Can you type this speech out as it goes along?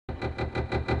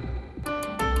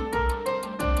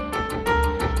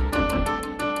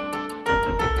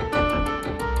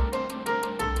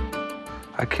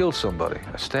I killed somebody.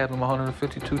 I stabbed him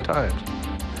 152 times.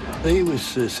 He was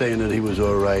saying that he was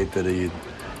all right, that he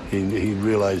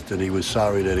realized that he was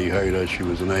sorry that he hurt her. She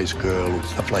was a nice girl and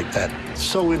stuff like that.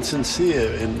 So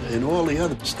insincere in all the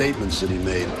other statements that he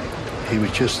made. He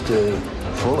was just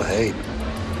full of hate.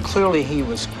 Clearly he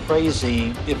was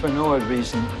crazy, if for no other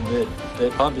reason that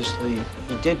obviously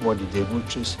he did what he did,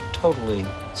 which is totally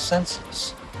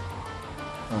senseless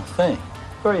thing.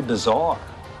 Very bizarre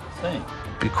thing.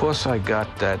 Because I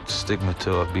got that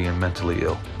stigmata of being mentally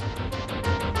ill,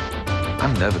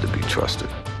 I'm never to be trusted.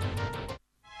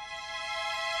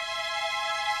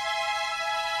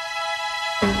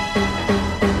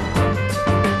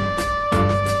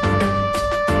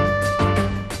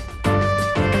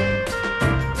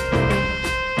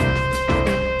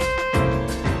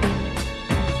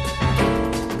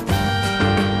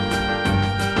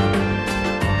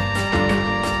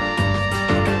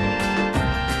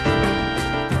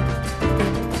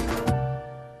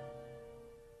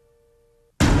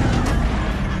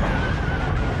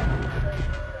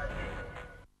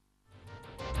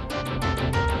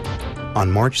 On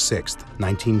March 6,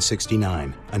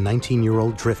 1969, a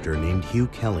 19-year-old drifter named Hugh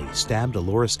Kelly stabbed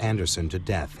Dolores Anderson to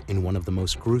death in one of the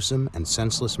most gruesome and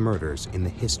senseless murders in the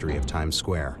history of Times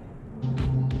Square.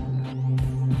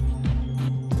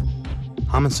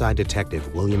 Homicide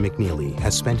detective William McNeely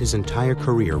has spent his entire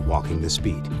career walking this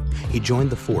beat. He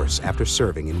joined the force after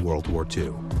serving in World War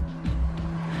II.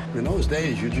 In those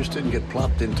days, you just didn't get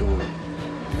plopped into an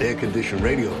air-conditioned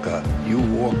radio car. You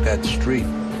walked that street.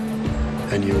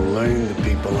 And you learn the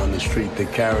people on the street, the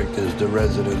characters, the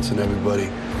residents, and everybody.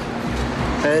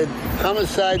 Had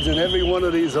homicides in every one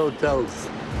of these hotels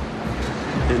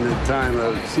in the time I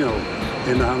was,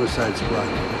 in the homicide squad.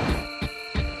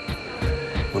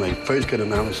 When I first got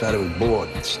an homicide, I was bored,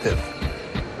 stiff.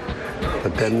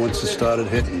 But then once it started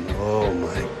hitting, oh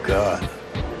my God.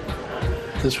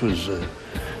 This was a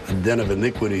den of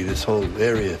iniquity, this whole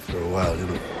area for a while,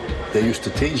 They used to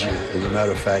tease you, as a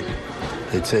matter of fact.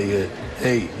 They'd say,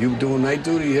 hey, you doing night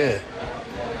duty? Yeah.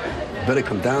 Better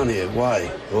come down here. Why?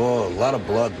 Oh, a lot of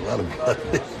blood, a lot of blood.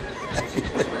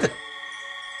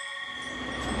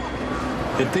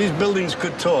 If these buildings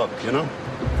could talk,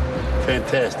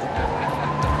 fantastic.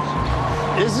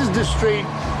 This is the street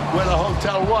where the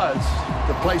hotel was,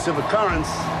 the place of occurrence.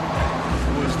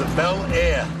 It was the Bel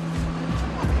Air.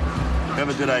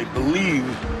 Never did I believe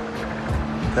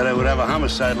that I would have a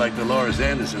homicide like Dolores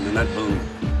Anderson in that building.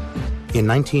 In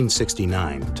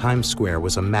 1969, Times Square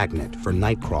was a magnet for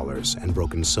night crawlers and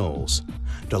broken souls.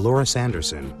 Dolores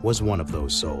Anderson was one of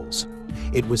those souls.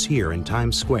 It was here in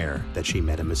Times Square that she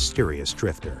met a mysterious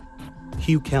drifter.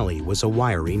 Hugh Kelly was a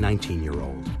wiry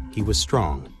 19-year-old. He was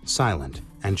strong, silent,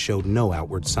 and showed no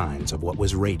outward signs of what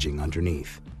was raging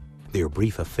underneath. Their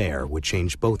brief affair would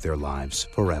change both their lives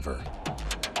forever.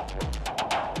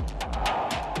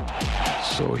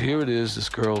 So here it is, this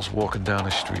girl's walking down the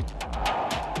street.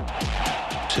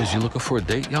 Says, you looking for a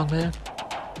date, young man?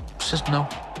 Says, no.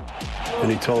 And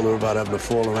he told her about having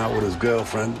fallen out with his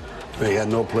girlfriend. They had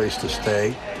no place to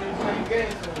stay.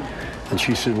 And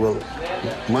she said, well,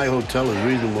 my hotel is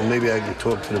reasonable. Maybe I can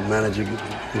talk to the manager,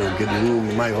 get a room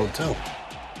in my hotel.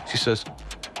 She says,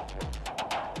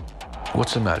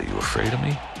 what's the matter? You afraid of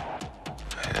me?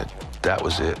 And that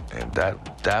was it. And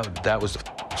that was the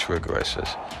trigger, I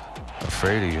says.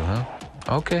 Afraid of you, huh?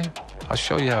 Okay, I'll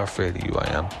show you how afraid of you I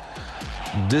am.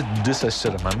 This I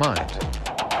said in my mind.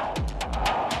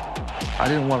 I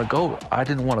didn't want to go. I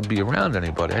didn't want to be around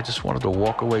anybody. I just wanted to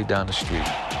walk away down the street.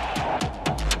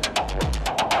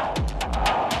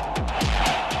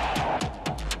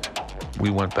 We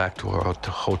went back to our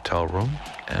hotel room,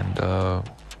 and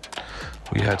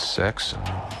we had sex. And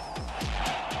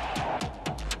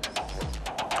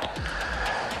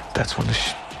that's when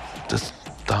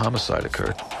the homicide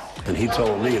occurred. And he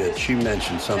told me that she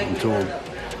mentioned something to him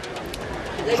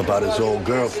about his old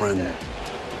girlfriend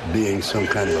being some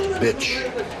kind of a bitch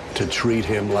to treat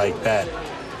him like that.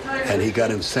 And he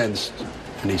got incensed,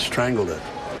 and he strangled her.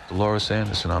 Dolores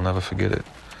Anderson, I'll never forget it.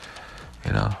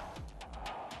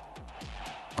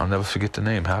 I'll never forget the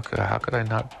name. How could I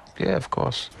not? Yeah, of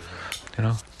course.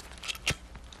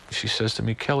 She says to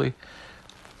me, Kelly,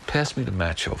 pass me the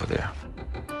match over there.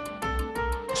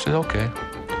 I said, okay.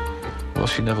 Well,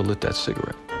 she never lit that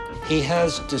cigarette. He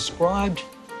has described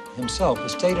himself,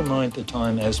 his state of mind at the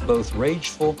time, as both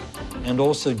rageful and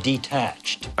also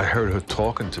detached. I heard her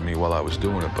talking to me while I was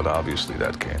doing it, but obviously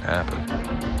that can't happen.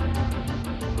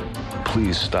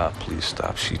 Please stop, please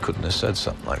stop. She couldn't have said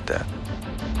something like that.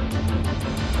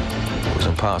 It was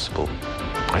impossible.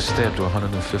 I stabbed her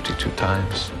 152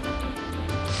 times.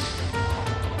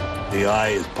 The eye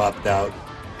is popped out.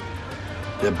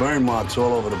 There are burn marks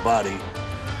all over the body.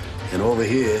 And over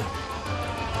here,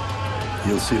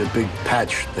 you'll see the big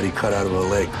patch that he cut out of her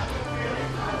leg.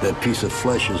 That piece of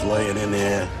flesh is laying in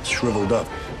there, shriveled up.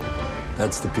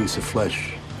 That's the piece of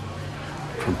flesh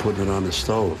from putting it on the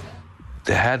stove.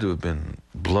 There had to have been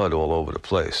blood all over the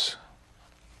place.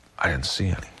 I didn't see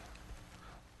any.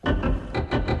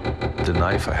 The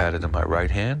knife, I had it in my right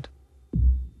hand.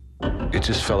 It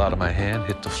just fell out of my hand,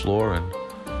 hit the floor, and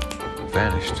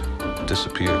vanished,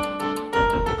 disappeared.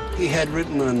 He had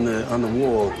written on the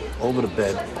wall over the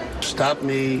bed, "Stop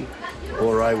me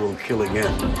or I will kill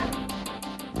again."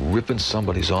 Ripping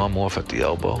somebody's arm off at the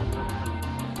elbow?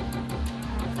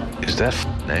 Is that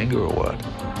anger or what?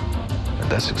 And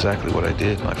that's exactly what I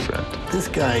did, my friend. This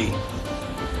guy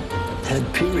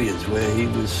had periods where he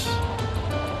was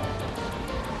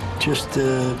just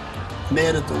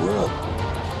mad at the world.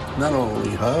 Not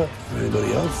only her or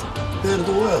anybody else, mad at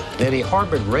the world. That he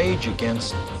harbored rage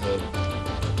against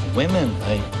women,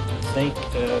 I think,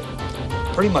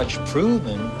 pretty much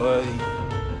proven by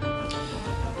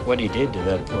what he did to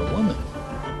that poor woman.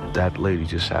 That lady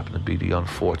just happened to be the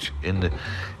unfortunate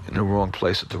in the wrong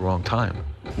place at the wrong time.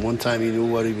 One time he knew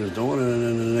what he was doing, and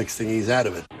then the next thing he's out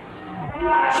of it.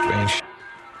 Strange,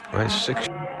 right? Sick.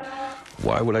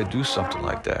 Why would I do something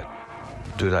like that?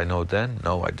 Did I know then?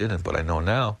 No, I didn't, but I know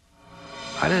now.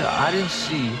 I didn't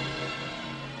see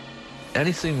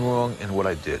anything wrong in what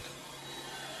I did.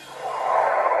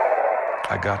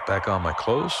 I got back on my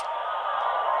clothes.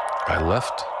 I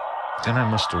left. Then I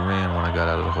must have ran when I got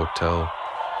out of the hotel,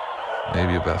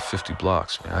 maybe about 50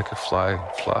 blocks. Man, I could fly.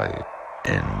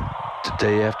 And the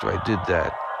day after I did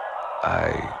that,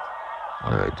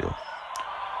 what did I do?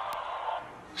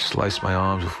 Sliced my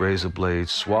arms with razor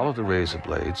blades, swallowed the razor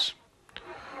blades,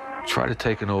 tried to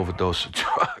take an overdose of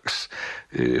drugs.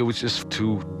 It was just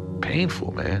too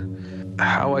painful, man.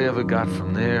 How I ever got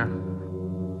from there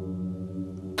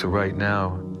to right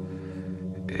now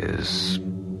is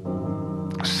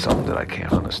something that I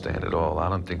can't understand at all. I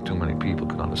don't think too many people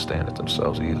can understand it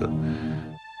themselves either.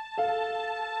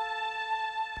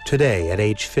 Today, at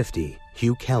age 50,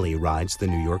 Hugh Kelly rides the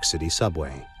New York City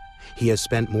subway. He has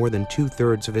spent more than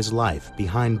 2/3 of his life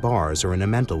behind bars or in a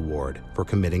mental ward for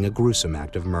committing a gruesome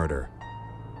act of murder.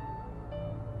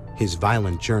 His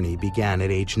violent journey began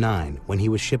at age 9 when he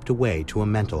was shipped away to a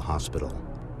mental hospital.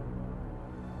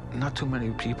 Not too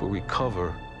many people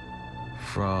recover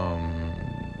from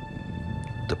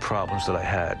the problems that I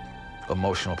had,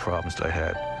 emotional problems that I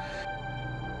had.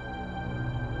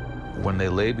 When they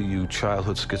label you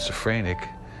childhood schizophrenic,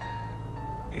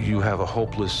 you have a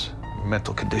hopeless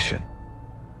mental condition.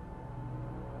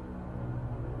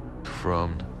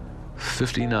 From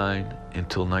 59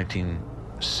 until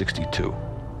 1962,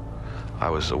 I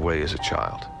was away as a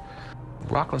child.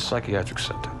 Rockland Psychiatric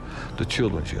Center, the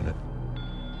children's unit.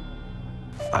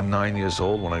 I'm 9 years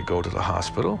old when I go to the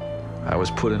hospital. I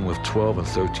was put in with 12 and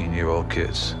 13-year-old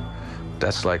kids.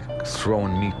 That's like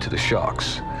throwing meat to the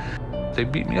sharks. They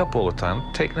beat me up all the time,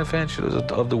 taking advantage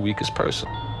of the weakest person.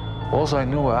 All I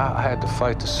knew, I had to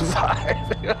fight to survive.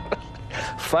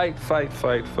 Fight.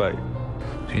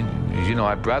 You know,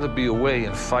 I'd rather be away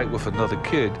and fight with another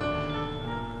kid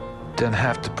than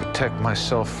have to protect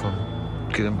myself from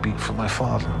getting beat from my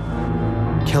father.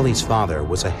 Kelly's father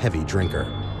was a heavy drinker.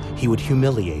 He would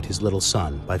humiliate his little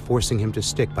son by forcing him to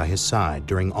stick by his side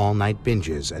during all-night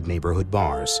binges at neighborhood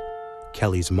bars.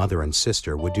 Kelly's mother and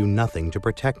sister would do nothing to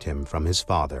protect him from his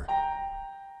father.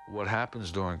 What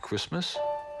happens during Christmas?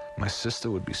 My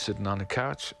sister would be sitting on the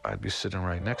couch. I'd be sitting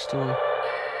right next to her.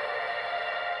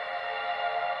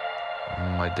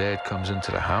 My dad comes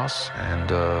into the house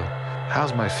and,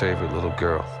 how's my favorite little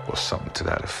girl? Or something to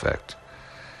that effect.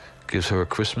 Gives her a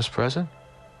Christmas present.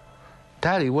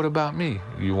 Daddy, what about me?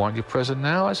 You want your present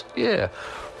now? I said, yeah.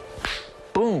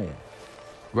 Boom.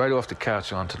 Right off the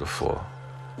couch onto the floor.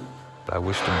 I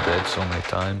wished him dead so many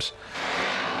times.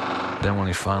 Then when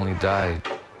he finally died,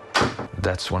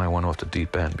 that's when I went off the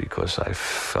deep end because I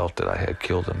felt that I had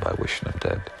killed him by wishing him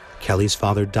dead. Kelly's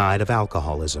father died of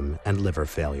alcoholism and liver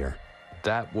failure.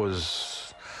 That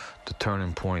was the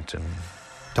turning point. And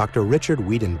Dr. Richard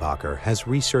Wiedenbacher has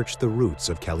researched the roots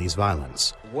of Kelly's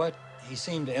violence. What he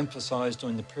seemed to emphasize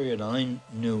during the period I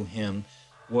knew him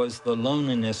was the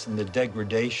loneliness and the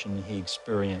degradation he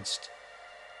experienced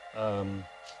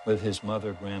with his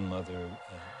mother, grandmother,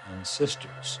 and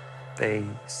sisters. They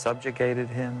subjugated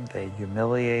him, they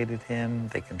humiliated him,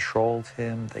 they controlled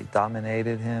him, they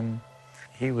dominated him.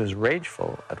 He was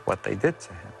rageful at what they did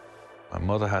to him. My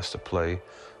mother has to play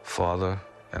father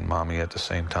and mommy at the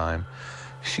same time.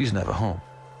 She's never home,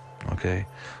 okay?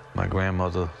 My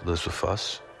grandmother lives with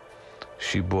us.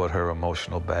 She brought her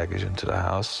emotional baggage into the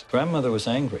house. Grandmother was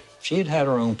angry. She had had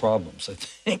her own problems, I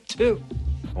think, too.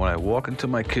 When I walk into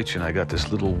my kitchen, I got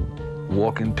this little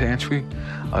walk-in pantry.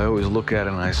 I always look at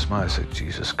it and I smile. I say,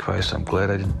 Jesus Christ, I'm glad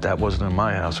that wasn't in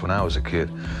my house when I was a kid.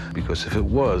 Because if it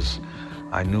was,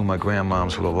 I knew my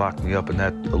grandmoms would have locked me up in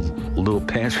that little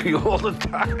pantry all the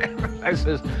time. I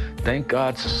says, thank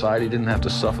God society didn't have to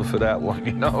suffer for that one,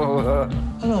 you know?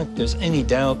 I don't think there's any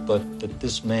doubt but that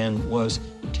this man was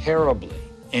terribly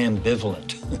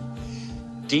ambivalent,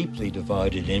 deeply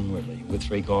divided inwardly with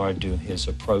regard to his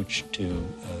approach to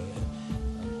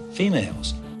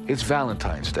females. It's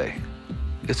Valentine's Day.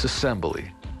 It's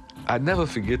assembly. I'd never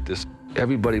forget this.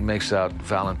 Everybody makes out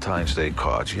Valentine's Day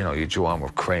cards. You know, you draw them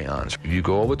with crayons. You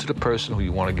go over to the person who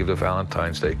you want to give the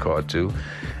Valentine's Day card to,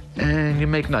 and you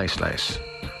make nice.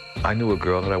 I knew a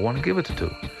girl that I wanted to give it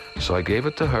to, so I gave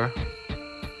it to her.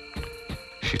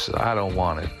 She said, I don't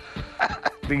want it.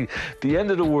 The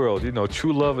end of the world, you know,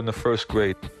 true love in the first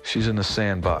grade. She's in the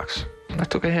sandbox. I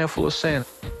took a handful of sand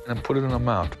and put it in her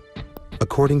mouth.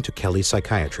 According to Kelly's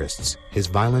psychiatrists, his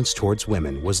violence towards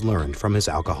women was learned from his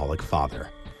alcoholic father.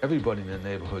 Everybody in the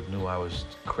neighborhood knew I was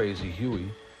crazy Huey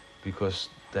because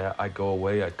I'd go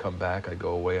away, I'd come back, I'd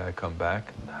go away, I'd come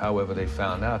back. However they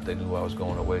found out, they knew I was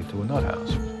going away to a nut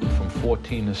house. From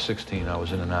 14 to 16, I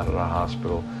was in and out of the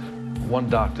hospital. One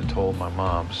doctor told my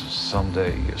mom,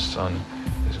 someday your son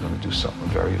is going to do something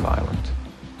very violent.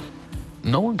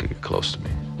 No one could get close to me.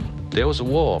 There was a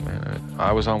wall, man.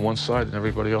 I was on one side and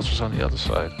everybody else was on the other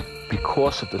side.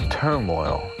 Because of the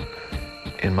turmoil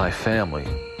in my family,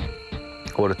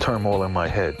 or the turmoil in my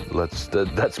head, let's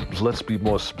be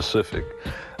more specific,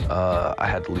 I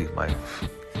had to leave my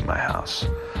house.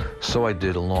 So I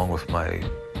did, along with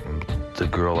the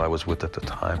girl I was with at the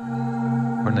time.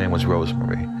 Her name was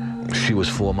Rosemary. She was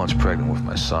 4 months pregnant with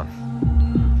my son.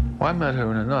 Well, I met her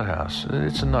in a nut house.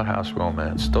 It's a nut house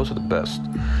romance. Those are the best.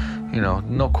 You know,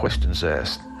 no questions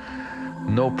asked.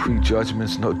 No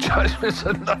prejudgments, no judgments,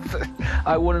 or nothing.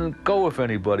 I wouldn't go with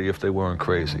anybody if they weren't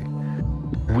crazy.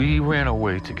 We ran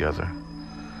away together,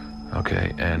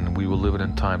 okay? And we were living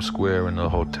in Times Square in the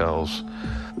hotels.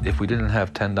 If we didn't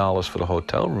have $10 for the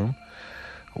hotel room,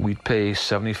 we'd pay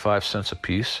 75 cents a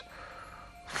piece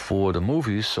for the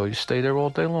movies, so you stay there all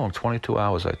day long, 22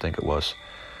 hours, I think it was.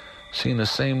 Seeing the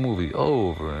same movie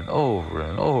over and over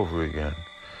and over again.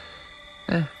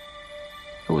 It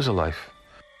was a life.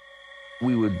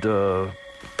 We would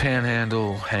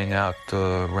panhandle, hang out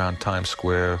around Times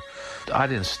Square. I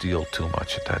didn't steal too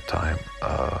much at that time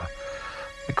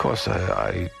because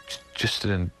I just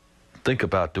didn't think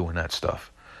about doing that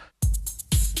stuff.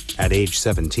 At age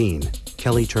 17,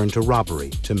 Kelly turned to robbery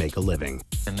to make a living.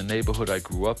 In the neighborhood I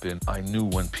grew up in, I knew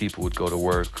when people would go to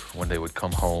work, when they would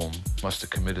come home. Must have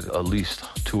committed at least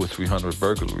 200 or 300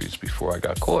 burglaries before I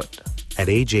got caught. At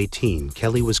age 18,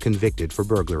 Kelly was convicted for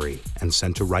burglary and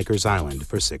sent to Rikers Island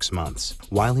for 6 months.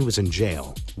 While he was in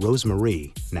jail,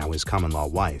 Rosemary, now his common-law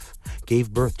wife,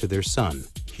 gave birth to their son,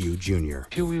 Hugh Jr.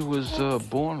 Huey was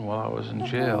born while I was in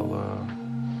jail.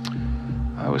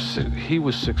 I was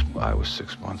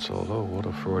 6 months old. Oh, what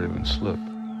a Freudian slip.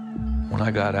 When I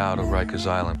got out of Rikers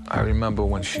Island, I remember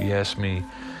when she asked me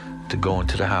to go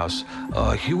into the house.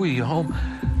 Huey, you home?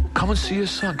 Come and see your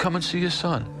son. Come and see your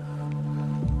son.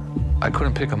 I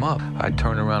couldn't pick him up. I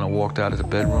turned around and walked out of the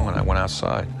bedroom and I went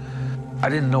outside. I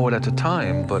didn't know it at the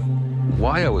time, but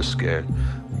why I was scared.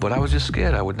 But I was just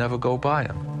scared I would never go by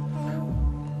him.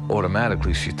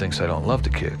 Automatically, she thinks I don't love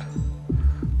the kid.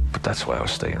 But that's why I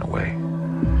was staying away.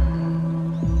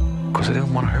 Because I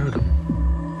didn't want to hurt him.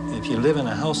 If you live in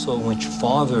a household in which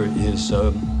father is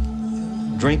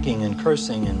drinking and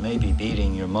cursing and maybe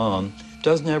beating your mom,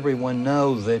 doesn't everyone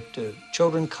know that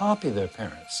children copy their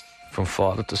parents? From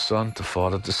father to son to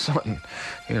father to son.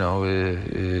 You know,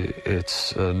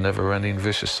 it's a never-ending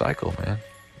vicious cycle, man.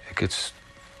 It gets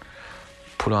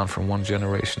put on from one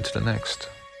generation to the next.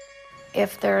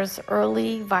 If there's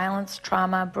early violence,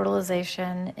 trauma,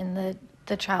 brutalization in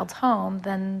the child's home,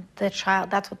 then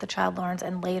that's what the child learns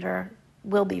and later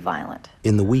will be violent.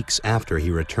 In the weeks after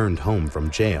he returned home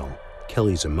from jail,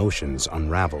 Kelly's emotions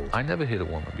unraveled. I never hit a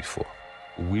woman before.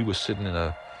 We were sitting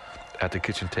at the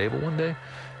kitchen table one day,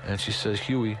 and she says,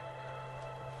 Huey,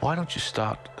 why don't you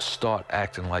start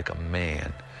acting like a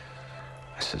man?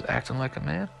 I said, acting like a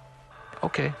man?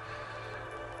 Okay.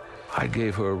 I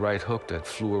gave her a right hook that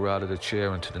flew her out of the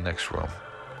chair into the next room.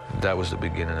 That was the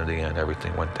beginning of the end.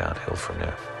 Everything went downhill from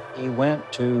there. He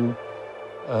went to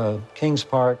Kings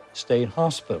Park State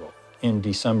Hospital in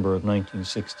December of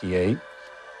 1968,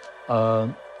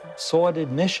 sought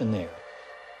admission there.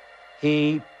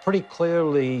 He pretty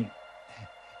clearly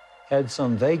had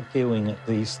some vague feeling, at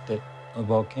least, that a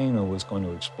volcano was going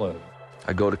to explode.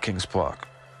 I go to Kings Park.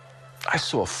 I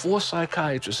saw 4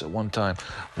 psychiatrists at one time.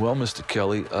 Well, Mr.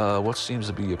 Kelly, what seems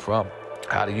to be your problem?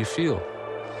 How do you feel?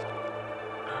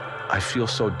 I feel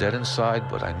so dead inside,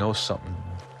 but I know something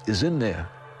is in there.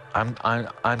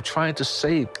 I'm trying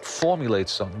to formulate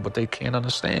something, but they can't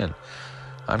understand.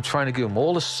 I'm trying to give them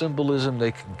all the symbolism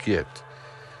they can get.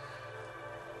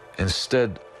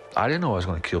 Instead, I didn't know I was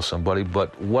going to kill somebody,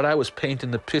 but what I was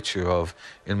painting the picture of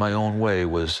in my own way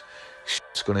was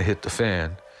shit's going to hit the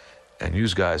fan, and you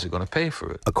guys are going to pay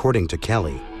for it. According to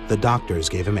Kelly, the doctors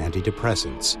gave him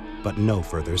antidepressants, but no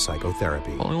further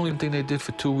psychotherapy. Well, the only thing they did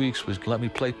for 2 weeks was let me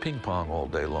play ping pong all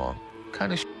day long. What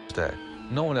kind of shit is that?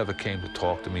 No one ever came to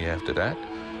talk to me after that.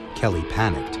 Kelly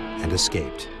panicked and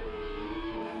escaped.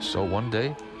 So one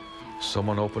day,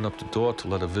 someone opened up the door to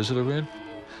let a visitor in.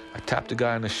 I tapped the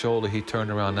guy on the shoulder. He turned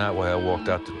around that way. I walked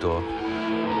out the door.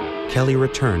 Kelly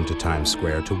returned to Times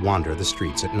Square to wander the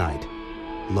streets at night.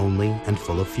 Lonely and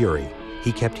full of fury,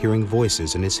 he kept hearing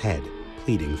voices in his head,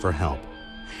 pleading for help.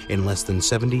 In less than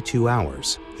 72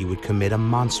 hours, he would commit a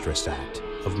monstrous act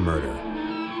of murder.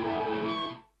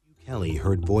 Kelly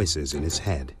heard voices in his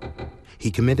head.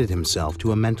 He committed himself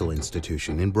to a mental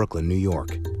institution in Brooklyn, New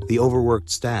York. The overworked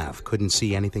staff couldn't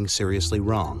see anything seriously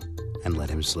wrong and let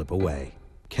him slip away.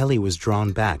 Kelly was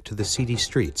drawn back to the seedy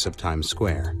streets of Times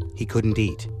Square. He couldn't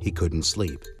eat, he couldn't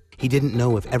sleep. He didn't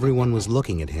know if everyone was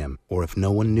looking at him or if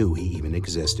no one knew he even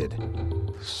existed.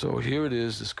 So here it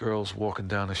is, this girl's walking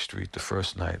down the street the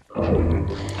first night.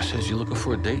 I says, "You looking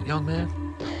for a date, young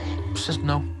man?" She says,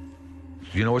 "No."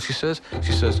 You know what she says?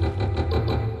 She says,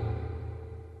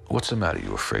 "What's the matter?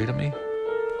 You afraid of me?"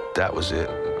 That was it.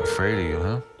 Afraid of you,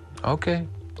 huh? Okay,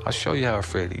 I'll show you how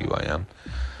afraid of you I am.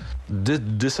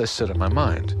 This I said in my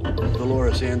mind.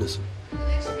 Dolores Anderson,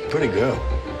 pretty girl.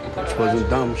 She wasn't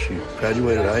dumb. She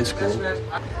graduated high school.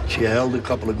 She held a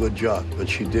couple of good jobs, but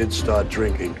she did start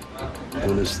drinking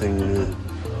when this thing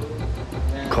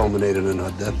culminated in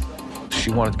her death. She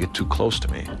wanted to get too close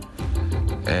to me,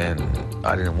 and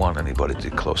I didn't want anybody to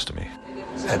get close to me.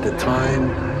 At the time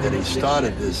that he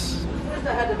started this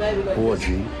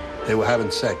orgy, they were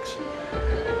having sex.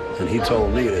 And he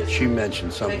told me that she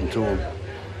mentioned something to him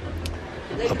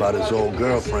about his old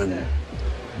girlfriend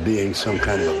being some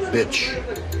kind of a bitch.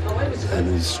 And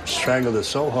he strangled her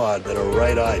so hard that her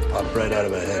right eye popped right out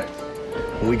of her head.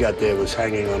 When we got there, it was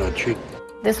hanging on her cheek.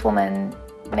 This woman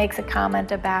makes a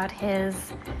comment about his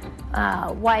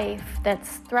wife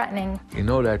that's threatening. You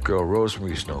know that girl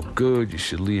Rosemary's no good. You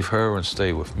should leave her and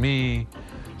stay with me.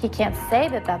 He can't say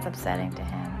that that's upsetting to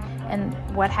him. And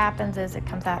what happens is it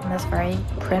comes out in this very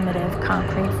primitive,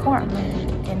 concrete form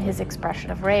in his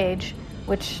expression of rage,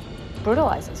 which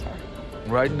brutalizes her.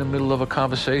 Right in the middle of a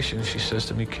conversation, she says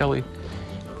to me, "Kelly,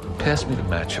 pass me the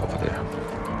match over there."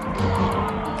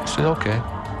 I said, "Okay."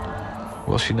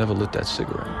 Well, she never lit that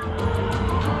cigarette.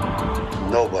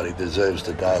 Nobody deserves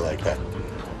to die like that.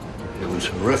 It was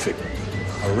horrific,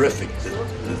 horrific,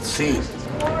 the scene.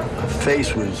 Her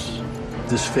face was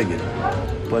disfigured,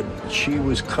 but she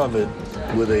was covered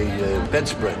with a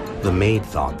bedspread. The maid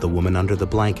thought the woman under the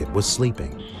blanket was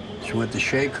sleeping. She went to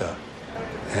shake her,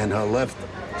 and her left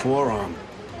forearm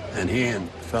and hand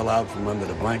fell out from under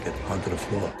the blanket onto the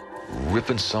floor.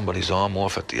 Ripping somebody's arm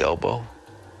off at the elbow?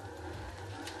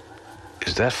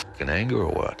 Is that fucking anger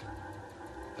or what?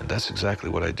 And that's exactly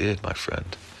what I did, my friend.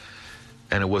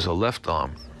 And it was a left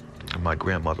arm. My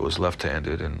grandmother was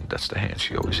left-handed, and that's the hand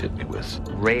she always hit me with.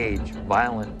 Rage,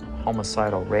 violent,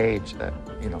 homicidal rage that,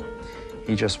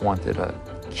 he just wanted to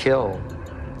kill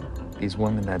these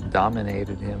women that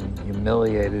dominated him,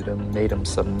 humiliated him, made him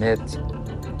submit.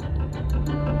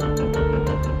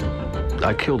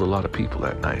 I killed a lot of people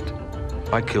that night.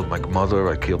 I killed my mother,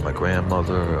 I killed my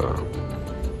grandmother,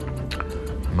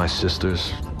 my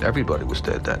sisters. Everybody was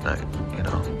dead that night,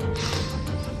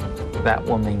 That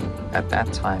woman at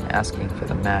that time asking for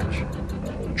the match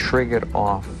triggered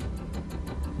off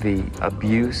the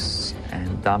abuse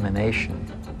and domination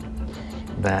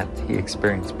that he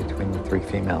experienced between the 3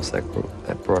 females that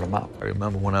brought him up. I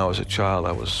remember when I was a child,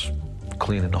 I was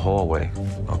cleaning the hallway,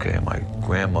 okay, and my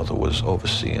grandmother was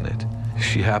overseeing it.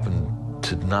 She happened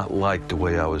to not like the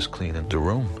way I was cleaning the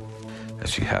room, and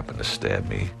she happened to stab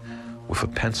me with a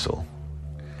pencil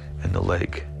in the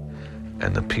leg,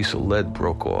 and the piece of lead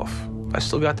broke off. I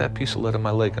still got that piece of lead in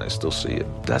my leg, and I still see it.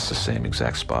 That's the same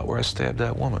exact spot where I stabbed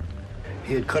that woman.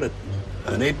 He had cut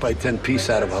an 8x10 piece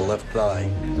out of her left thigh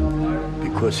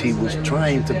because he was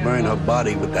trying to burn her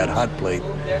body with that hot plate,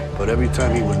 but every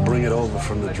time he would bring it over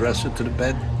from the dresser to the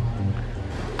bed,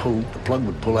 the plug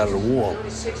would pull out of the wall.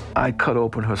 I cut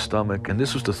open her stomach, and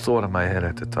this was the thought in my head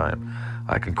at the time.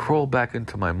 I can crawl back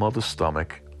into my mother's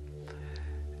stomach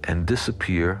and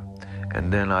disappear,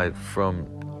 and then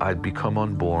I'd become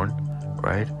unborn,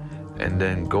 right? And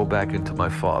then go back into my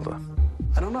father.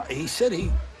 I don't know. He said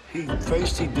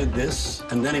first he did this,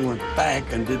 and then he went back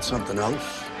and did something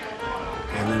else.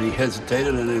 And then he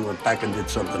hesitated, and then he went back and did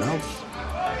something else.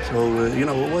 So, you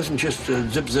know, it wasn't just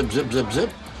zip, zip, zip, zip, zip.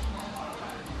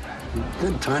 He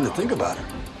had time to think about it.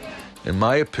 In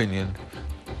my opinion,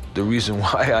 the reason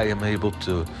why I am able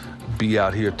to be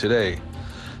out here today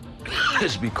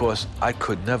is because I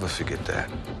could never forget that.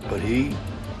 But he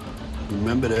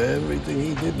remembered everything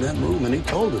he did in that room, and he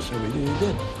told us everything he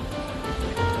did.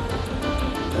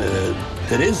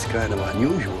 It is kind of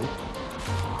unusual.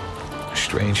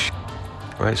 Strange,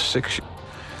 right? Sick shit.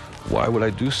 Why would I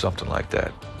do something like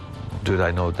that? Did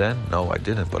I know then? No, I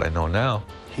didn't, but I know now.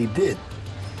 He did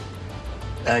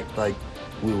act like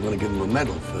we were going to give him a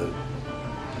medal for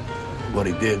what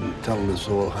he did and telling us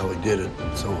all how he did it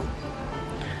and so on.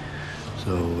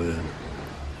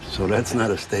 So that's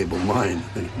not a stable mind,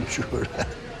 I'm sure of that.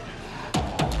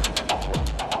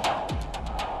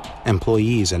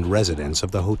 Employees and residents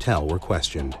of the hotel were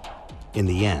questioned. In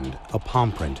the end, a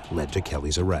palm print led to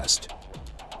Kelly's arrest.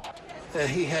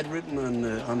 He had written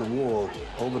on the wall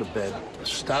over the bed,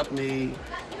 "Stop me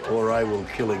or I will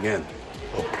kill again."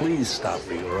 Or "Please stop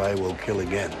me or I will kill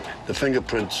again." The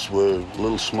fingerprints were a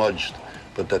little smudged,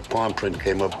 but that palm print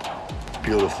came up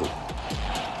beautiful.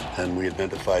 And we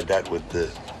identified that with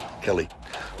Kelly.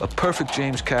 A perfect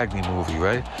James Cagney movie,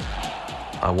 right?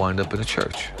 I wind up in a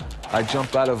church. I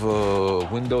jump out of a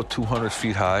window 200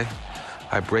 feet high.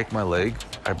 I break my leg.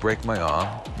 I break my arm.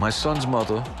 My son's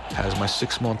mother has my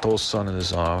 6-month-old son in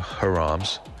her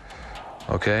arms,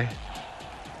 okay?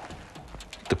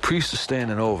 The priest is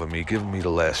standing over me, giving me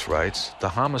the last rites. The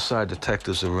homicide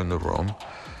detectives are in the room.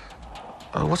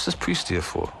 What's this priest here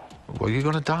for? Well, you're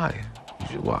gonna die.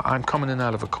 Well, I'm coming in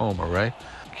out of a coma, right?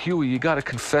 Huey, you gotta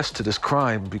confess to this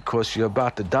crime because you're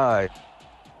about to die.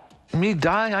 Me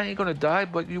die? I ain't gonna die,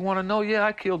 but you wanna know? Yeah,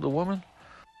 I killed the woman.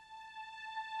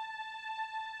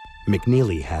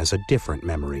 McNeely has a different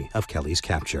memory of Kelly's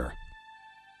capture.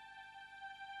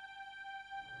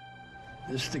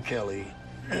 Mr. Kelly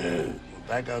went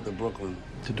back out to Brooklyn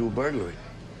to do a burglary.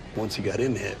 Once he got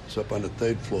in there, it was up on the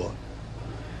 3rd floor.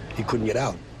 He couldn't get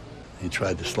out. He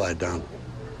tried to slide down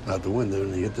out the window,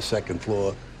 and he hit the 2nd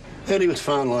floor. And he was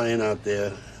found lying out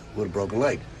there with a broken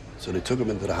leg. So they took him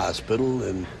into the hospital,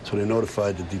 and so they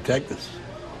notified the detectives.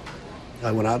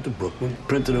 I went out to Brooklyn,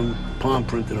 printed him, palm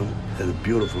printed him, and it was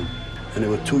beautiful. And there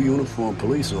were 2 uniformed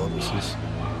police officers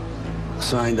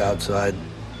assigned outside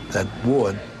that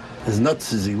ward. As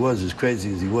nuts as he was, as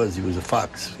crazy as he was a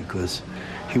fox, because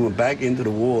he went back into the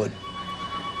ward,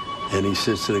 and he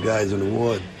says to the guys in the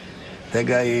ward, "That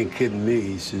guy ain't kidding me."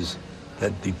 He says,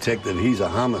 "That detective, he's a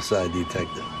homicide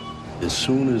detective." As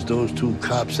soon as those 2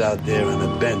 cops out there on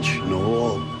the bench in the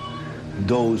hall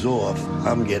doze off,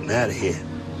 I'm getting out of here.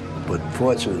 But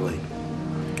fortunately,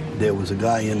 there was a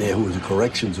guy in there who was a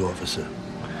corrections officer,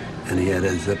 and he had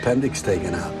his appendix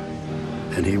taken out.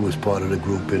 And he was part of the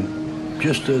group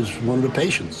just as one of the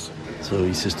patients. So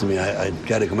he says to me, I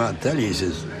got to come out and tell you, he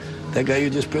says, "That guy you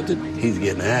just printed, he's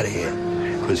getting out of here,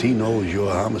 because he knows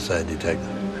you're a homicide detective."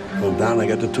 I went down, I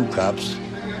got the 2 cops,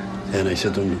 and I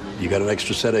said to him, "You got an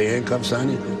extra set of handcuffs on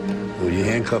you? Will you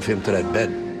handcuff him to that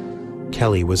bed?"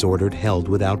 Kelly was ordered held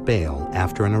without bail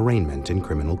after an arraignment in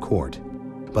criminal court.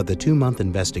 But the 2-month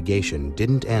investigation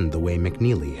didn't end the way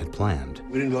McNeely had planned.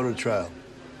 We didn't go to trial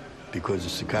because the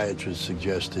psychiatrist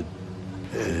suggested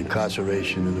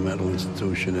incarceration in a mental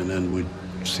institution, and then we'd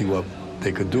see what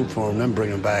they could do for him, then bring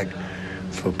him back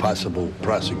for possible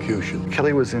prosecution.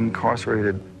 Kelly was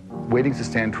incarcerated waiting to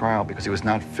stand trial because he was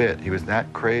not fit. He was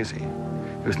that crazy.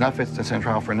 He was not fit to stand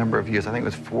trial for a number of years. I think it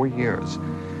was 4 years.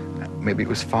 Maybe it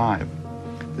was 5.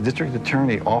 The district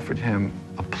attorney offered him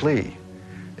a plea.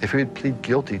 If he would plead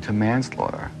guilty to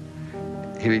manslaughter,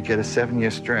 he would get a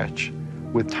 7-year stretch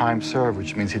with time served,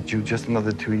 which means he'd do just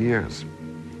another 2 years.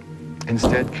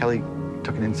 Instead, Kelly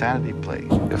took an insanity plea.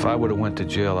 If I would have went to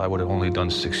jail, I would have only done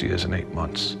 6 years and 8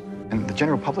 months. And the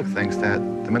general public thinks that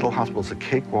the mental hospital is a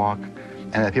cakewalk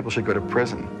and that people should go to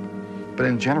prison. But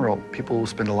in general, people will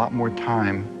spend a lot more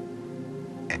time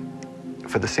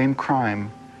for the same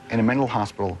crime in a mental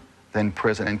hospital than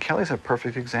prison. And Kelly's a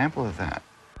perfect example of that.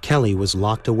 Kelly was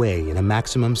locked away in a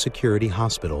maximum security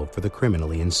hospital for the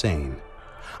criminally insane.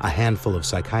 A handful of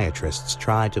psychiatrists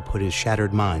tried to put his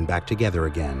shattered mind back together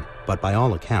again, but by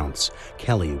all accounts,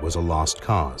 Kelly was a lost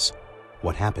cause.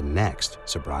 What happened next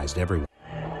surprised everyone.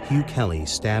 Hugh Kelly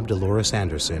stabbed Dolores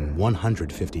Anderson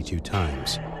 152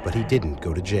 times, but he didn't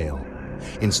go to jail.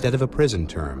 Instead of a prison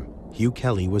term, Hugh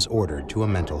Kelly was ordered to a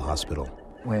mental hospital.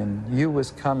 When Hugh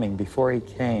was coming, before he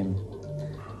came,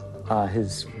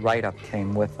 his write-up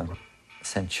came with him. It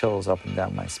sent chills up and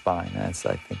down my spine, as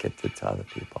I think it did to other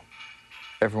people.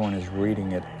 Everyone is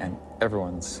reading it, and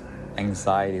everyone's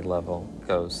anxiety level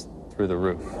goes through the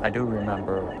roof. I do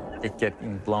remember it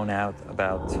getting blown out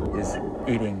about his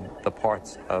eating the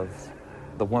parts of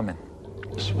the woman.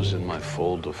 This was in my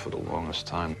folder for the longest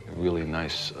time. A really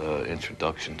nice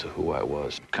introduction to who I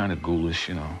was. Kind of ghoulish,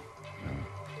 you know.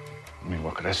 I mean,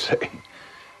 what could I say?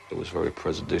 It was very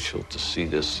prejudicial to see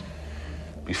this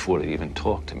before they even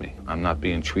talked to me. I'm not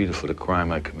being treated for the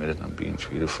crime I committed. I'm being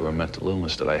treated for a mental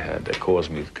illness that I had that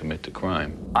caused me to commit the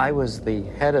crime. I was the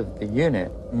head of the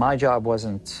unit. My job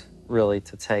wasn't really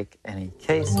to take any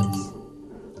cases,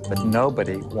 but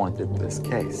nobody wanted this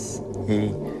case.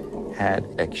 He had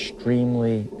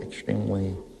extremely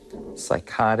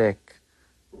psychotic,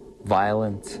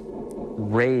 violent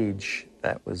rage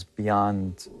that was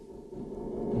beyond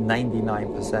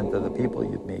 99% of the people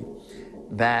you'd meet.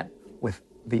 That, with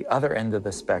the other end of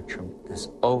the spectrum, this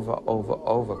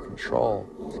over control,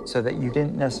 so that you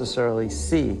didn't necessarily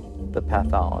see the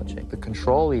pathology. The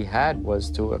control he had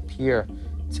was to appear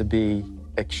to be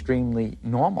extremely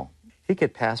normal. He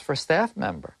could pass for a staff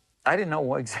member. I didn't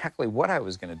know exactly what I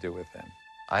was going to do with him.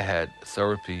 I had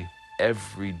therapy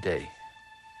every day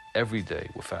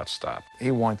without stop.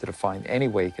 He wanted to find any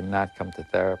way he could not come to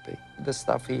therapy. The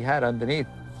stuff he had underneath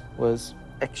was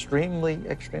extremely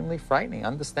frightening,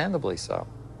 understandably so.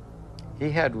 He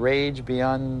had rage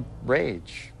beyond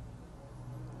rage.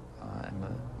 And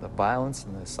the violence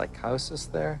and the psychosis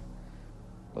there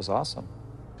was awesome.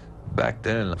 Back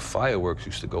then, fireworks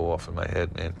used to go off in my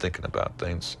head, man, thinking about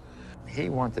things. He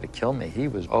wanted to kill me. He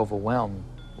was overwhelmed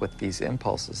with these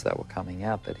impulses that were coming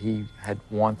out that he had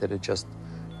wanted to just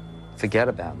forget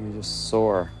about. You just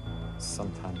saw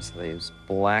sometimes these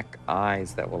black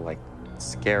eyes that were like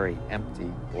scary,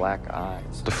 empty black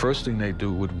eyes. The first thing they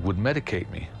do would medicate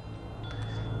me.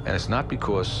 And it's not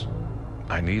because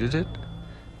I needed it.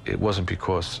 It wasn't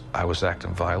because I was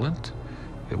acting violent.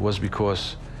 It was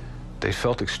because they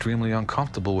felt extremely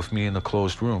uncomfortable with me in the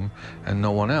closed room and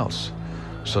no one else.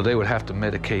 So they would have to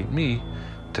medicate me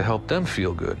to help them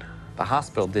feel good. The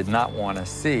hospital did not want to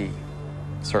see,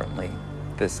 certainly,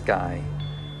 this guy,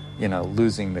 you know,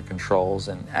 losing the controls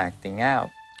and acting out.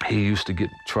 He used to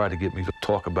try to get me to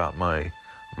talk about my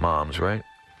moms, right?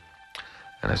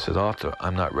 And I said, Arthur,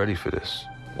 I'm not ready for this.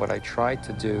 What I tried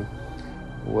to do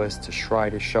was to try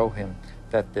to show him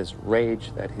that this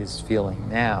rage that he's feeling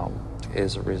now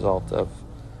is a result of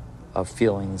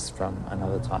feelings from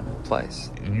another time and place.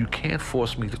 You can't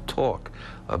force me to talk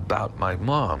about my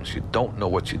moms. You don't know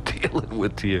what you're dealing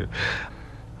with here.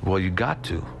 Well, you got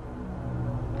to.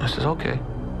 I said, okay.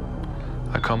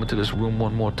 I come into this room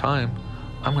one more time,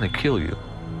 I'm gonna kill you.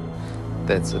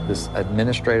 That's this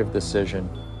administrative decision.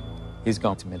 He's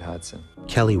going to Mid-Hudson.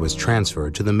 Kelly was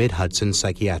transferred to the Mid-Hudson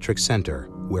Psychiatric Center,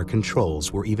 where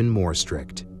controls were even more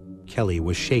strict. Kelly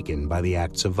was shaken by the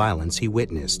acts of violence he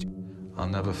witnessed. I'll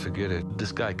never forget it.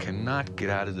 This guy cannot get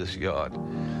out of this yard.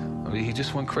 I mean, he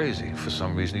just went crazy for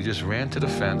some reason. He just ran to the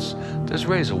fence. There's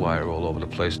razor wire all over the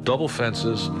place. Double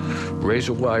fences,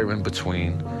 razor wire in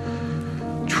between,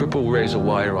 triple razor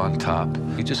wire on top.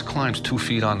 He just climbs 2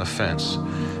 feet on the fence.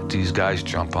 These guys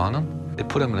jump on him. They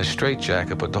put him in a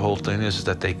straitjacket, but the whole thing is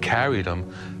that they carried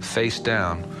him face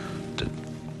down.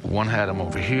 One had him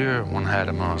over here, one had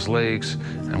him on his legs,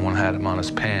 and one had him on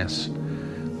his pants.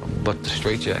 But the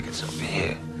straitjacket's over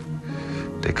here.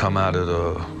 They come out of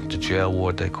the jail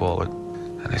ward, they call it,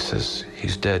 and they says,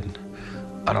 he's dead.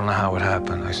 I don't know how it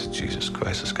happened. I said, Jesus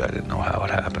Christ, this guy didn't know how it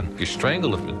happened. He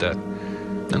strangled him to death.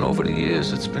 And over the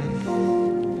years, it's been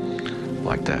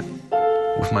like that.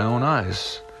 With my own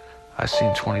eyes, I've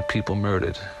seen 20 people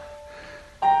murdered.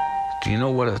 Do you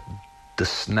know what the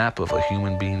snap of a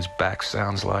human being's back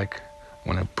sounds like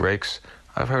when it breaks?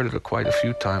 I've heard it quite a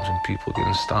few times when people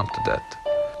getting stomped to death.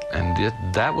 And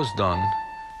that was done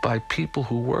by people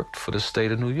who worked for the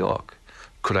state of New York.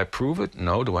 Could I prove it?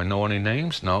 No. Do I know any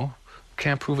names? No.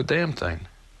 Can't prove a damn thing.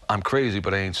 I'm crazy,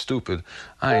 but I ain't stupid.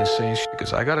 I ain't saying shit,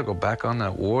 because I gotta go back on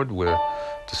that ward where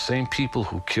the same people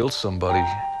who killed somebody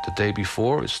the day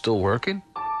before is still working.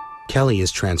 Kelly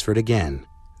is transferred again,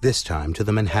 this time to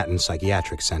the Manhattan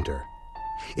Psychiatric Center.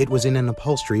 It was in an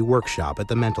upholstery workshop at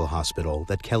the mental hospital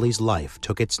that Kelly's life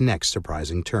took its next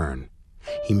surprising turn.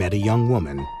 He met a young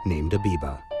woman named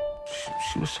Abiba.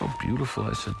 She was so beautiful.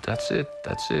 I said, that's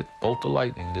it, bolt of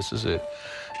lightning, this is it.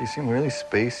 She seemed really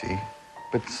spacey.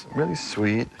 but it's really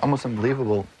sweet, almost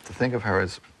unbelievable to think of her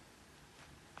as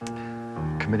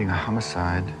committing a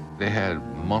homicide. They had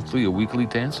monthly or weekly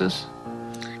dances?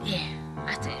 Yeah,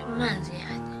 I think monthly.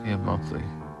 Yeah, monthly,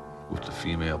 with the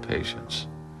female patients.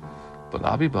 But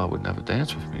Abiba would never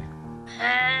dance with me.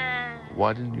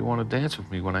 Why didn't you want to dance with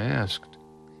me when I asked?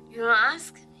 You don't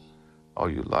ask me. Oh,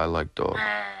 you lie like dog.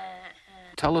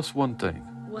 Tell us one thing.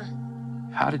 What?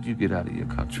 How did you get out of your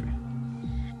country?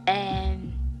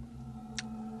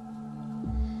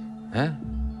 Huh?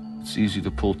 It's easy to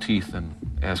pull teeth and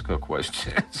ask her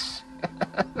questions.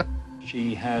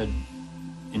 She had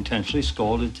intentionally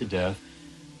scalded to death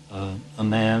a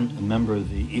man, a member of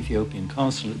the Ethiopian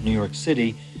consulate in New York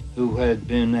City, who had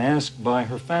been asked by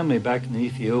her family back in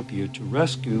Ethiopia to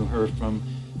rescue her from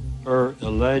her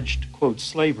alleged, quote,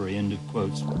 slavery, end of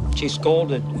quotes. She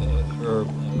scalded her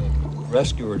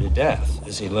rescuer to death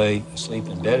as he lay asleep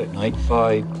in bed at night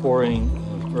by pouring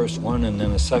first one and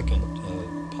then a second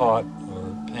pot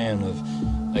or pan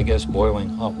of, I guess, boiling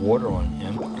hot water on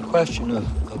him. The question,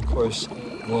 of course,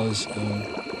 was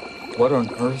what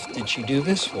on earth did she do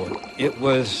this for? It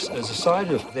was as a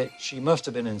side effect that she must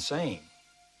have been insane,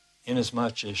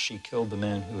 inasmuch as she killed the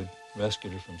man who had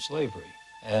rescued her from slavery.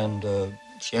 And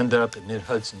she ended up at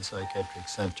Mid-Hudson Psychiatric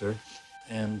Center,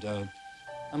 and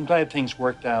I'm glad things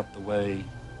worked out the way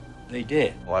they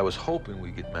did. Well, I was hoping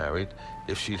we'd get married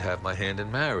if she'd have my hand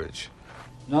in marriage.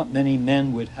 Not many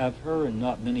men would have her, and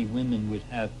not many women would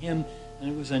have him, and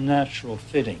it was a natural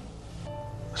fitting.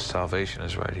 Salvation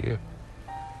is right here.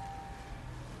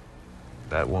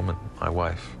 That woman, my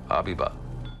wife, Abiba.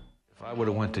 If I would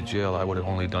have went to jail, I would have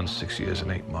only done 6 years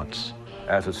and 8 months.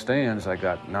 As it stands, I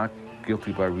got not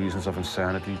guilty by reasons of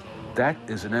insanity. That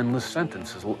is an endless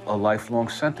sentence, it's a lifelong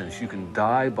sentence. You can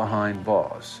die behind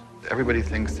bars. Everybody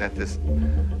thinks that this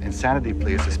insanity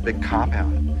plea is this big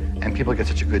cop-out, and people get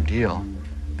such a good deal,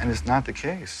 and it's not the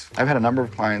case. I've had a number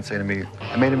of clients say to me,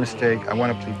 I made a mistake, I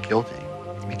want to plead guilty.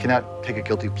 You cannot take a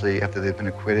guilty plea after they've been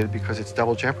acquitted because it's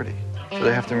double jeopardy. So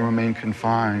they have to remain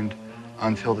confined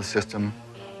until the system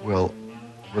will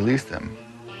release them,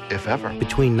 if ever.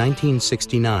 Between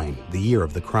 1969, the year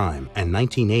of the crime, and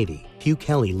 1980, Hugh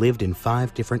Kelly lived in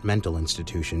 5 different mental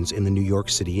institutions in the New York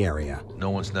City area.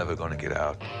 No one's never going to get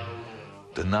out.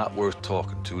 They're not worth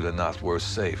talking to, they're not worth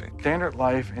saving. Standard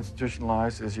life,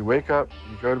 institutionalized, is you wake up,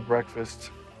 you go to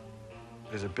breakfast,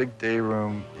 there's a big day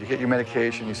room, you get your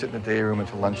medication, you sit in the day room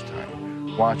until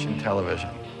lunchtime, watching television.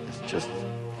 It's just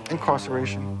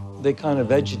incarceration. They kind of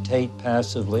vegetate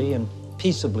passively and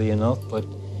peaceably enough, but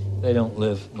they don't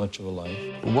live much of a life.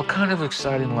 What kind of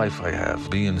exciting life I have,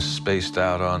 being spaced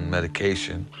out on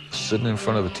medication, sitting in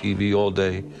front of a TV all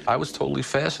day. I was totally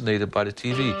fascinated by the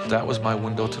TV. That was my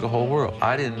window to the whole world.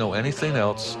 I didn't know anything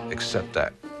else except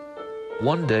that.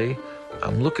 One day,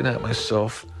 I'm looking at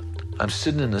myself, I'm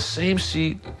sitting in the same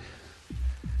seat,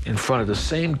 in front of the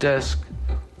same desk,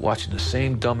 watching the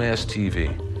same dumbass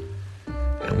TV.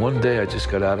 And one day I just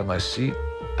got out of my seat.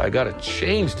 I gotta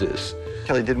change this.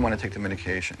 Kelly didn't want to take the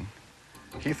medication.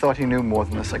 He thought he knew more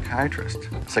than the psychiatrist.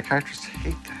 Psychiatrists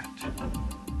hate that.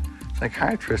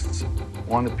 Psychiatrists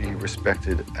want to be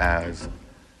respected as,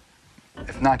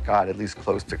 if not God, at least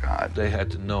close to God. They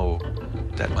had to know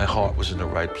that my heart was in the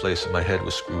right place and my head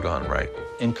was screwed on right.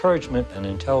 Encouragement and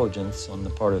intelligence on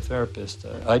the part of therapists,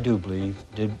 I do believe,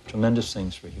 did tremendous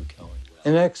things for Hugh Kelly.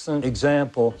 An excellent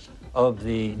example of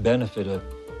the benefit of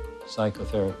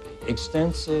psychotherapy.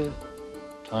 Extensive,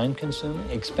 time-consuming,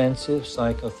 expensive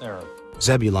psychotherapy.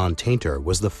 Zebulon Tainter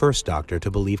was the first doctor to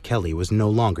believe Kelly was no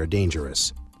longer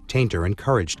dangerous. Tainter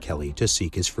encouraged Kelly to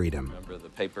seek his freedom. Remember the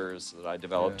papers that I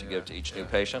developed to give to each new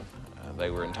patient? They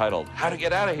were entitled, How to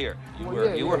Get Out of Here.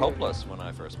 You were hopeless when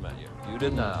I first met you. You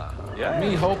didn't...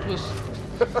 Me hopeless?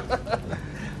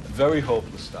 Very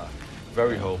hopeless, Doc.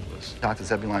 Very hopeless. Dr.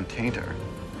 Zebulon Tainter,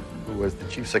 who was the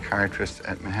chief psychiatrist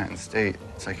at Manhattan State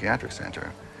Psychiatric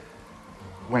Center,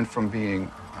 went from being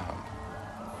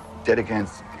dead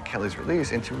against Kelly's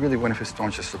release into really one of his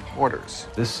staunchest supporters.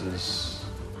 This is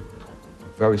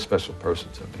a very special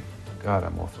person to me. God,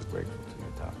 I'm awfully grateful to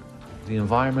you, Doc. The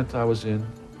environment I was in,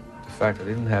 the fact that I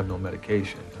didn't have no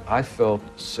medication, I felt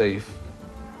safe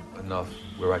enough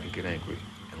where I could get angry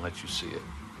and let you see it.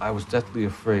 I was deathly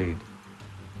afraid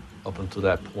up until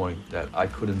that point that I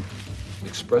couldn't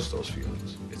express those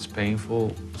feelings. It's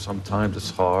painful, sometimes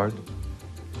it's hard,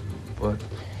 but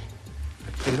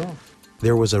it paid off.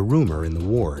 There was a rumor in the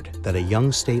ward that a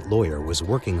young state lawyer was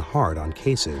working hard on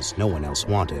cases no one else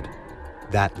wanted.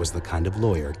 That was the kind of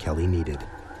lawyer Kelly needed.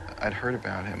 I'd heard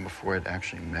about him before I'd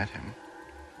actually met him.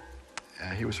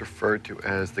 He was referred to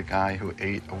as the guy who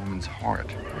ate a woman's heart.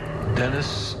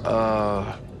 Dennis,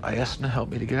 I I asked him to help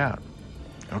me to get out.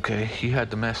 Okay, he had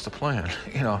the master plan.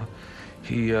 You know,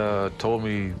 he told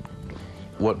me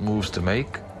what moves to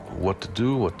make, what to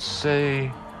do, what to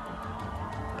say,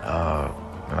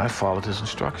 and I followed his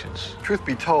instructions. Truth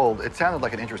be told, it sounded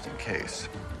like an interesting case.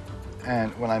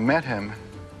 And when I met him,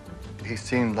 he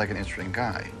seemed like an interesting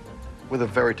guy with a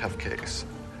very tough case.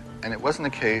 And it wasn't a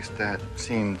case that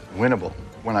seemed winnable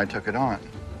when I took it on,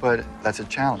 but that's a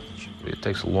challenge. It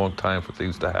takes a long time for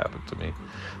things to happen to me,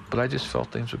 but I just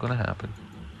felt things were going to happen.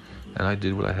 And I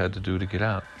did what I had to do to get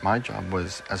out. My job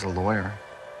was, as a lawyer,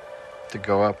 to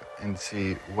go up and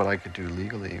see what I could do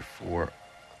legally for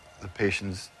the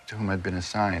patients to whom I'd been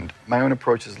assigned. My own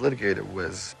approach as litigator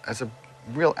was as a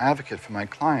real advocate for my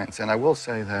clients, and I will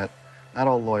say that not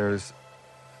all lawyers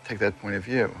take that point of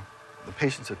view. The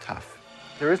patients are tough.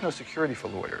 There is no security for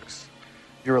lawyers.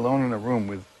 You're alone in a room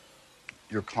with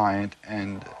your client,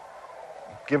 and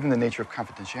given the nature of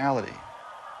confidentiality,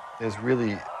 there's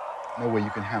really no way you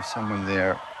can have someone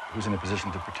there who's in a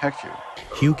position to protect you.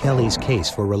 Hugh Kelly's case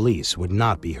for release would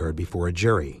not be heard before a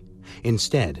jury.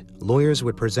 Instead, lawyers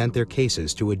would present their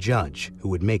cases to a judge who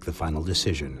would make the final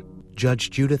decision.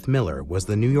 Judge Judith Miller was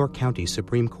the New York County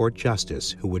Supreme Court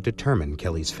justice who would determine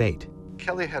Kelly's fate.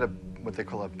 Kelly had what they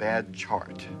call a bad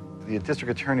chart. The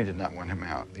district attorney did not want him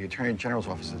out. The attorney general's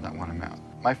office did not want him out.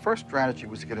 My first strategy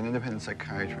was to get an independent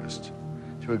psychiatrist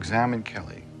to examine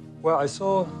Kelly. Well, I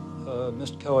saw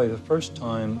Mr. Kelly the first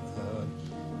time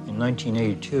in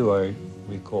 1982, I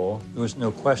recall. There was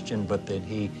no question but that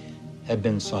he had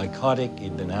been psychotic,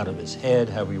 he'd been out of his head,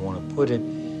 however you want to put it,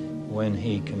 when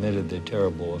he committed the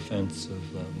terrible offense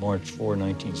of March 4,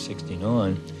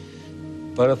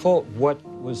 1969. But I thought what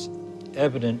was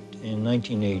evident in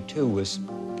 1982 was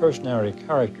personality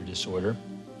character disorder,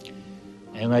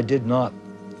 and I did not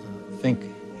think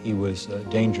he was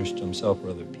dangerous to himself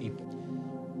or other people.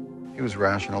 He was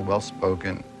rational,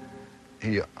 well-spoken.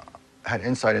 He had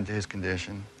insight into his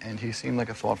condition, and he seemed like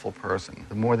a thoughtful person.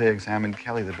 The more they examined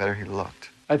Kelly, the better he looked.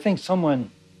 I think someone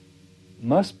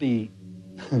must be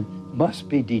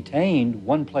detained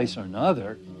one place or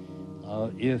another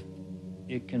if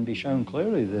it can be shown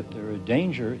clearly that they're a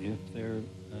danger if they're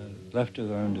left to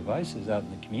their own devices out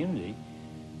in the community.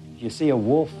 If you see a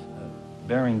wolf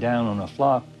bearing down on a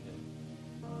flock,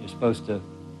 you're supposed to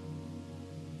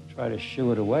try to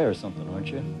shoo it away or something, aren't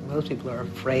you? Most people are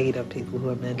afraid of people who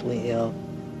are mentally ill.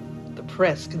 The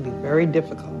press can be very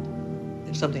difficult.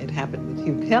 If something had happened with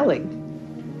Hugh Kelly,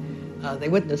 they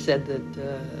wouldn't have said that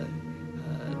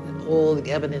all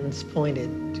the evidence pointed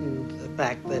to the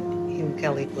fact that Hugh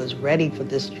Kelly was ready for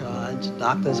discharge.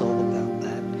 Doctors all about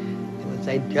that. They would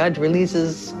say, judge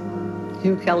releases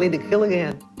Hugh Kelly to kill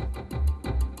again.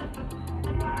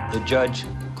 The judge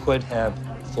could have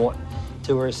thought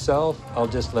to herself, I'll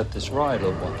just let this ride a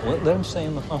little while. Let him stay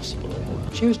in the hospital.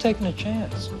 She was taking a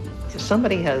chance. If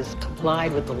somebody has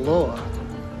complied with the law,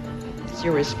 it's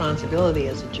your responsibility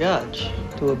as a judge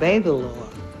to obey the law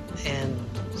and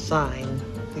sign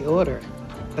the order.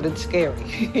 But it's scary.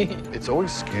 It's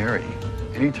always scary.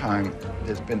 Anytime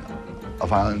there's been a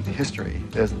violent history,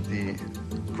 there's the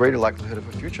greater likelihood of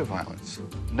a future violence.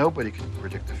 Nobody can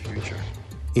predict the future.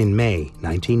 In May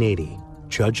 1980,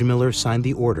 Judge Miller signed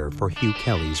the order for Hugh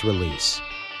Kelly's release.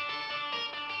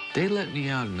 They let me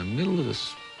out in the middle of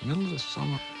the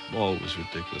summer. Oh, it was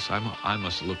ridiculous. I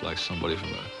must have looked like somebody from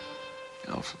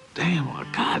damn, oh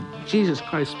God, Jesus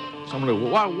Christ. Somebody,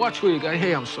 watch where you got.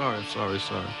 Hey, I'm sorry.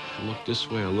 I looked this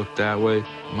way, I looked that way.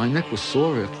 My neck was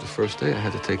sore after the first day. I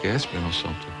had to take aspirin or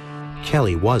something.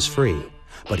 Kelly was free,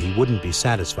 but he wouldn't be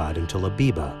satisfied until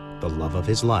Abiba, the love of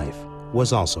his life,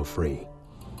 was also free.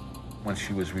 When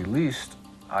she was released,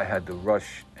 I had to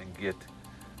rush and get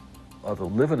other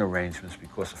living arrangements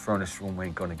because the furnished room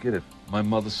ain't gonna get it. My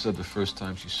mother said the first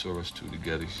time she saw us two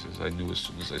together, she says, I knew as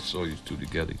soon as I saw you two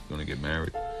together, you're gonna get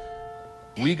married.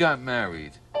 We got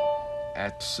married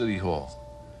at City Hall.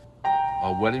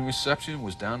 Our wedding reception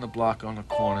was down the block on the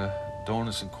corner,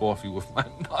 donuts and coffee with my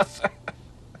mother.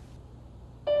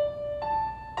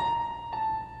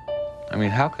 I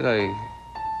mean, how could I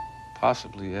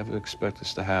possibly ever expect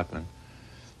this to happen?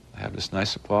 I have this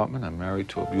nice apartment, I'm married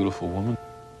to a beautiful woman.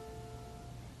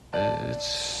 It's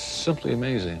simply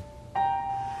amazing.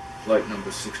 Flight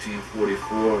number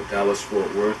 1644,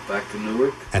 Dallas-Fort Worth, back to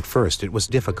Newark. At first, it was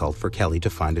difficult for Kelly to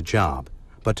find a job,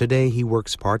 but today he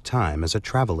works part-time as a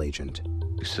travel agent.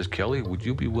 He says, Kelly, would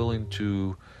you be willing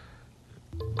to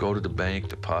go to the bank,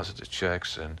 deposit the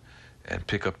checks, and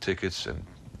pick up tickets and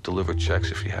deliver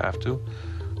checks if you have to?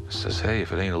 I says, hey,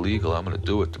 if it ain't illegal, I'm gonna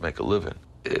do it to make a living.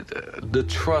 The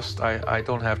trust, I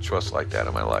don't have trust like that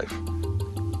in my life.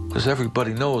 Because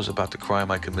everybody knows about the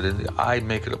crime I committed. I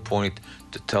make it a point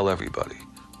to tell everybody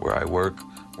where I work,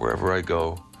 wherever I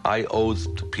go. I owe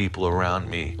to people around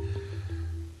me.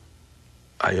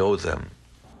 I owe them.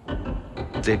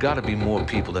 There got to be more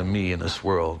people than me in this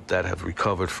world that have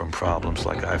recovered from problems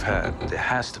like I've had. There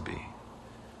has to be.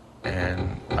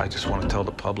 And I just want to tell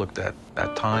the public that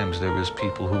at times there is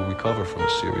people who recover from a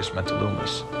serious mental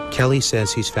illness. Kelly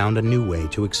says he's found a new way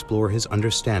to explore his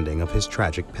understanding of his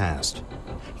tragic past.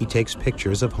 He takes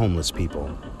pictures of homeless people.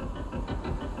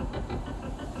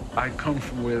 I come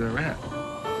from where they're at.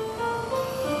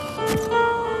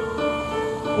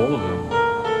 All of them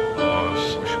are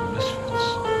social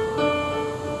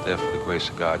misfits. There, for the grace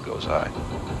of God, goes I.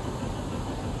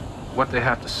 What they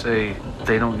have to say,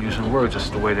 they don't use in words,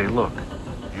 just the way they look.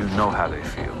 You know how they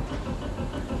feel.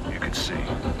 You can see.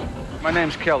 My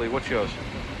name's Kelly. What's yours?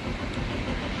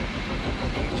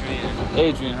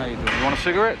 Adrian, how you doing? You want a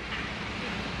cigarette?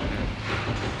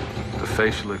 The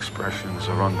facial expressions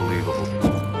are unbelievable.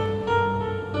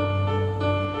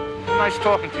 Nice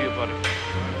talking to you, buddy.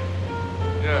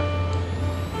 Yeah.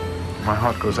 My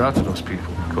heart goes out to those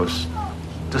people because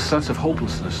the sense of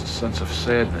hopelessness, the sense of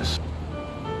sadness.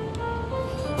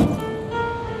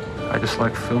 I just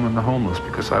like filming the homeless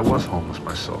because I was homeless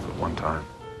myself at one time.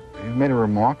 He made a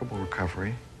remarkable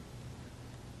recovery,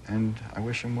 and I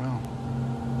wish him well.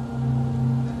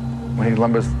 When he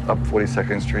lumbers up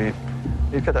 42nd Street,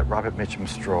 he's got that Robert Mitchum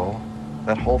stroll,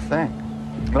 that whole thing.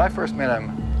 When I first met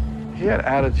him, he had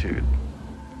attitude.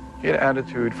 He had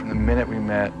attitude from the minute we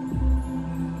met,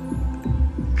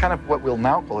 kind of what we'll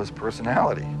now call his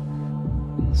personality.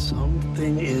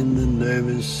 Something in the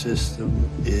nervous system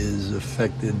is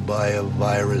affected by a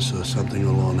virus or something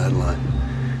along that line.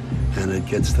 And it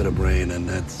gets to the brain, and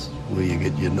that's where you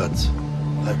get your nuts.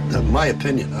 My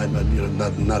opinion, I'm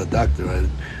not a doctor.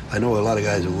 I know a lot of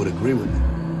guys who would agree with me.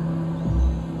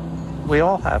 We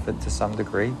all have it to some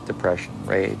degree, depression,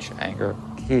 rage, anger.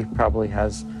 He probably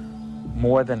has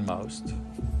more than most,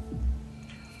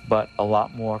 but a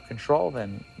lot more control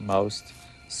than most,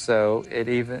 so it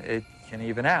can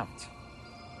even out.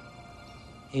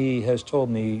 He has told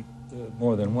me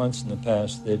more than once in the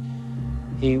past that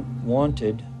he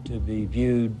wanted to be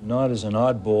viewed not as an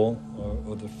oddball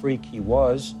or the freak he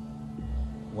was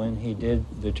when he did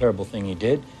the terrible thing he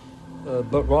did,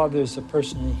 but rather as the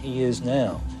person he is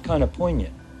now. Kind of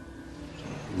poignant.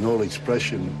 An old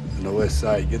expression in the West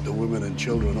Side, get the women and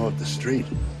children off the street.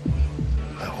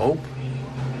 I hope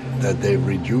that they've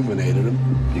rejuvenated him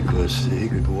because he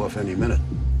could go off any minute.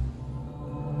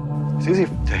 It's easy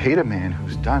to hate a man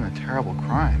who's done a terrible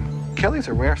crime. Kelly's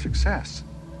a rare success.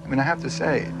 I mean, I have to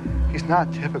say, he's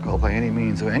not typical by any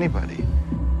means of anybody.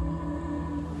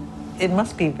 It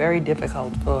must be very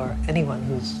difficult for anyone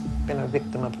who's been a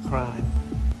victim of a crime.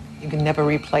 You can never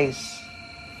replace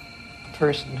a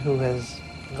person who has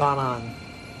gone on,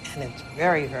 and it's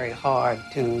very, very hard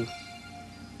to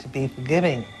be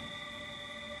forgiving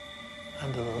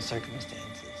under those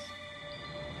circumstances.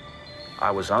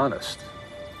 I was honest,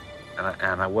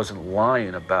 and I wasn't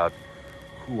lying about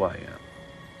who I am.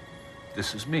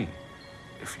 This is me.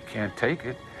 If you can't take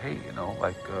it, hey,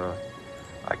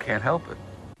 I can't help it.